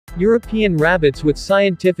European rabbits with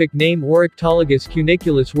scientific name Oryctolagus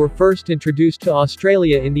cuniculus were first introduced to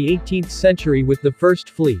Australia in the 18th century with the first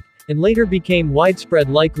fleet, and later became widespread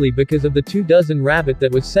likely because of the 24 rabbit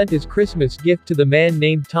that was sent as Christmas gift to the man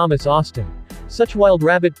named Thomas Austin. Such wild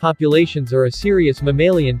rabbit populations are a serious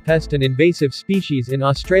mammalian pest and invasive species in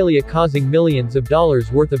Australia, causing millions of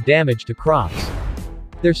dollars worth of damage to crops.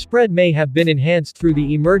 Their spread may have been enhanced through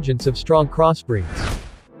the emergence of strong crossbreeds.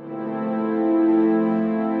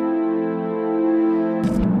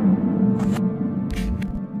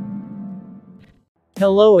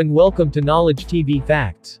 Hello and welcome to Knowledge TV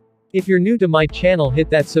Facts. If you're new to my channel, hit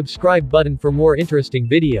that subscribe button for more interesting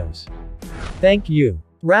videos. Thank you.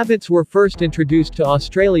 Rabbits were first introduced to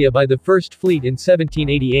Australia by the First Fleet in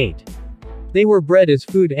 1788. They were bred as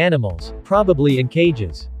food animals, probably in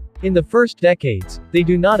cages. In the first decades, they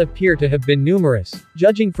do not appear to have been numerous,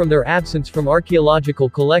 judging from their absence from archaeological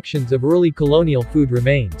collections of early colonial food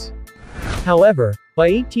remains. However, by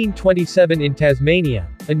 1827 in Tasmania,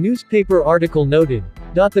 a newspaper article noted,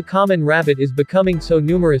 "The common rabbit is becoming so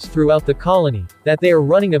numerous throughout the colony, that they are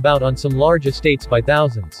running about on some large estates by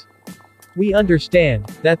thousands. We understand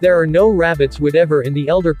that there are no rabbits whatever in the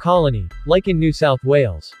elder colony, like in New South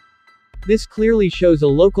Wales." This clearly shows a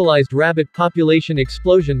localized rabbit population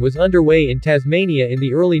explosion was underway in Tasmania in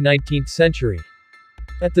the early 19th century.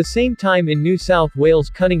 At the same time in New South Wales,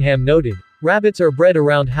 Cunningham noted, "Rabbits are bred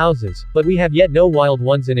around houses, but we have yet no wild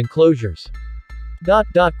ones in enclosures."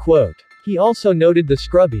 Quote. He also noted the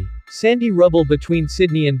scrubby, sandy rubble between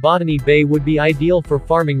Sydney and Botany Bay would be ideal for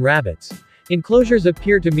farming rabbits. Enclosures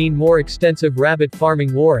appear to mean more extensive rabbit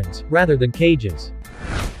farming warrens, rather than cages.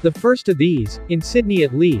 The first of these, in Sydney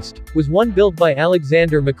at least, was one built by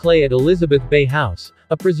Alexander Macleay at Elizabeth Bay House,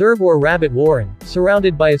 a preserve or rabbit warren,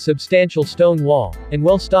 surrounded by a substantial stone wall, and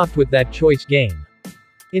well stocked with that choice game.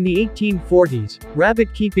 In the 1840s,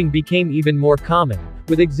 rabbit keeping became even more common,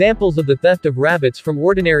 with examples of the theft of rabbits from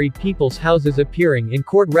ordinary people's houses appearing in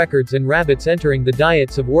court records and rabbits entering the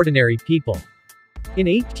diets of ordinary people. In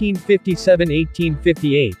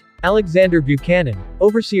 1857-1858, Alexander Buchanan,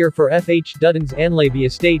 overseer for F. H. Dutton's Anlaby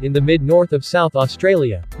estate in the mid-north of South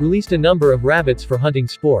Australia, released a number of rabbits for hunting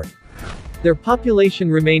sport. Their population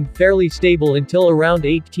remained fairly stable until around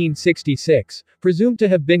 1866, presumed to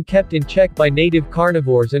have been kept in check by native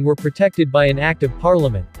carnivores and were protected by an Act of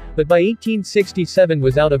Parliament, but by 1867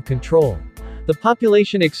 was out of control. The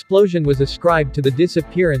population explosion was ascribed to the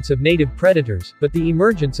disappearance of native predators, but the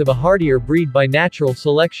emergence of a hardier breed by natural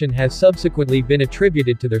selection has subsequently been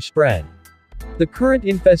attributed to their spread. The current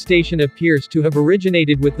infestation appears to have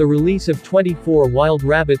originated with the release of 24 wild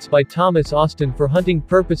rabbits by Thomas Austin for hunting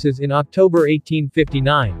purposes in October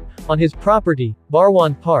 1859, on his property,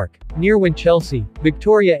 Barwon Park, near Winchelsea,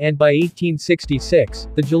 Victoria, and by 1866,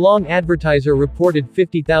 the Geelong Advertiser reported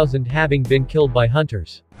 50,000 having been killed by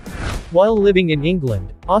hunters. While living in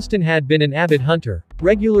England, Austin had been an avid hunter,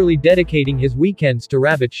 regularly dedicating his weekends to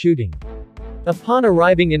rabbit shooting. Upon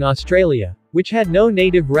arriving in Australia, which had no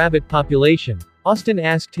native rabbit population, Austin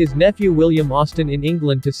asked his nephew William Austin in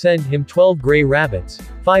England to send him 12 grey rabbits,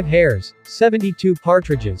 5 hares, 72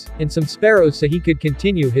 partridges, and some sparrows so he could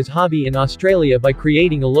continue his hobby in Australia by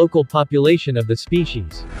creating a local population of the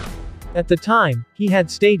species. At the time, he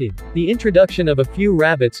had stated, the introduction of a few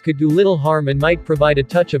rabbits could do little harm and might provide a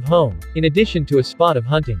touch of home, in addition to a spot of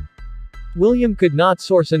hunting. William could not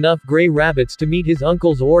source enough grey rabbits to meet his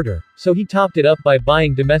uncle's order, so he topped it up by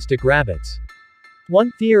buying domestic rabbits.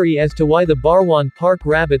 One theory as to why the Barwon Park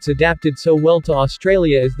rabbits adapted so well to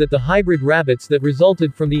Australia is that the hybrid rabbits that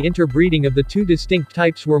resulted from the interbreeding of the two distinct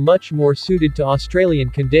types were much more suited to Australian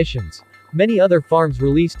conditions. Many other farms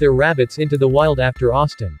released their rabbits into the wild after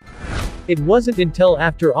Austin. It wasn't until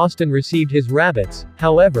after Austin received his rabbits,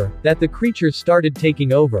 however, that the creatures started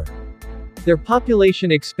taking over. Their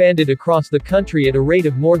population expanded across the country at a rate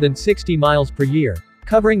of more than 60 miles per year,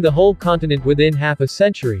 covering the whole continent within half a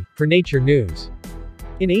century, per Nature News.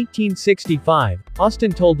 In 1865,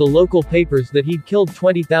 Austin told the local papers that he'd killed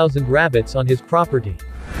 20,000 rabbits on his property.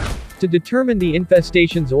 To determine the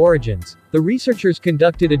infestation's origins, the researchers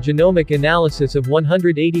conducted a genomic analysis of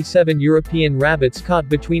 187 European rabbits caught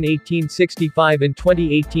between 1865 and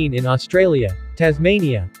 2018 in Australia,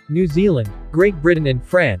 Tasmania, New Zealand, Great Britain and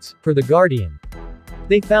France, per The Guardian.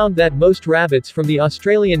 They found that most rabbits from the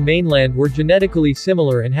Australian mainland were genetically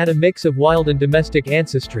similar and had a mix of wild and domestic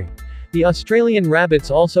ancestry. The Australian rabbits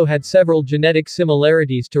also had several genetic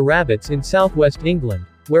similarities to rabbits in southwest England,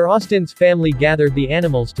 where Austin's family gathered the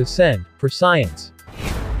animals to send, for science.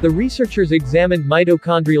 The researchers examined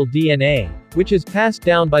mitochondrial DNA, which is passed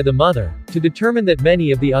down by the mother, to determine that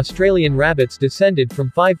many of the Australian rabbits descended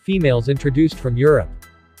from 5 females introduced from Europe.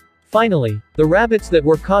 Finally, the rabbits that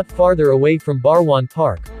were caught farther away from Barwan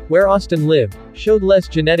Park, where Austin lived, showed less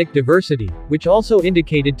genetic diversity, which also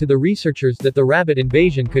indicated to the researchers that the rabbit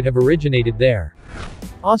invasion could have originated there.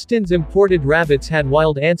 Austin's imported rabbits had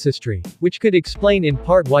wild ancestry, which could explain in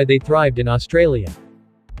part why they thrived in Australia.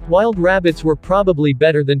 Wild rabbits were probably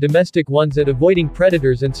better than domestic ones at avoiding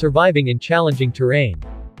predators and surviving in challenging terrain.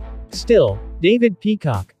 Still, David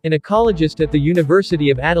Peacock, an ecologist at the University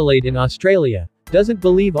of Adelaide in Australia, doesn't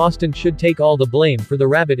believe Austin should take all the blame for the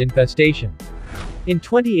rabbit infestation. In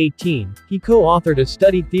 2018, he co-authored a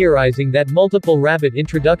study theorizing that multiple rabbit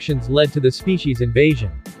introductions led to the species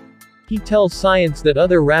invasion. He tells Science that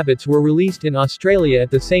other rabbits were released in Australia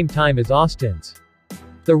at the same time as Austin's.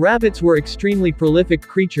 The rabbits were extremely prolific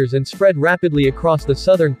creatures and spread rapidly across the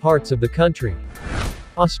southern parts of the country.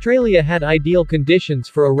 Australia had ideal conditions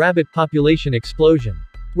for a rabbit population explosion.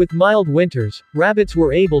 With mild winters, rabbits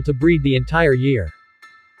were able to breed the entire year.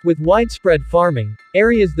 With widespread farming,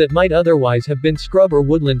 areas that might otherwise have been scrub or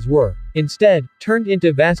woodlands were, instead, turned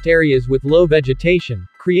into vast areas with low vegetation,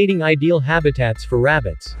 creating ideal habitats for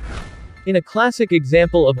rabbits. In a classic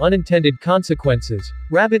example of unintended consequences,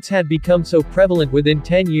 rabbits had become so prevalent within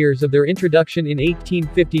 10 years of their introduction in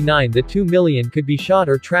 1859 that 2 million could be shot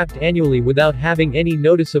or trapped annually without having any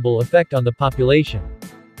noticeable effect on the population.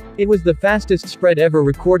 It was the fastest spread ever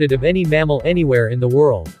recorded of any mammal anywhere in the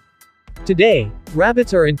world. Today,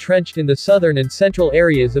 rabbits are entrenched in the southern and central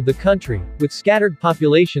areas of the country, with scattered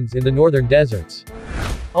populations in the northern deserts.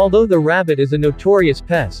 Although the rabbit is a notorious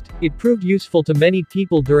pest, it proved useful to many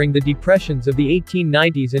people during the depressions of the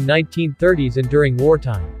 1890s and 1930s and during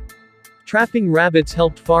wartime. Trapping rabbits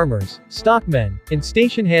helped farmers, stockmen, and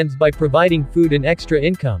station hands by providing food and extra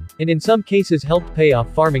income, and in some cases helped pay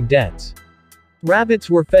off farming debts. Rabbits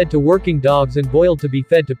were fed to working dogs and boiled to be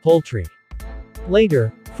fed to poultry.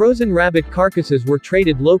 Later, frozen rabbit carcasses were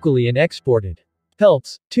traded locally and exported.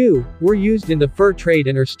 Pelts, too, were used in the fur trade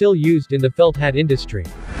and are still used in the felt hat industry.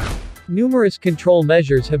 Numerous control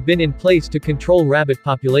measures have been in place to control rabbit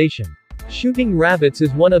population. Shooting rabbits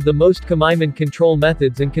is one of the most common control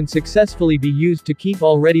methods and can successfully be used to keep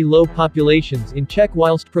already low populations in check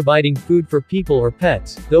whilst providing food for people or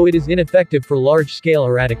pets, though it is ineffective for large-scale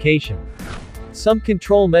eradication. Some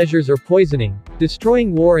control measures are poisoning,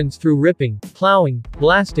 destroying warrens through ripping, plowing,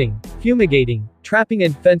 blasting, fumigating, trapping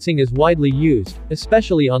and fencing is widely used,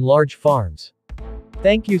 especially on large farms.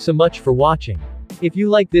 Thank you so much for watching. If you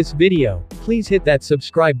like this video, please hit that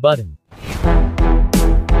subscribe button.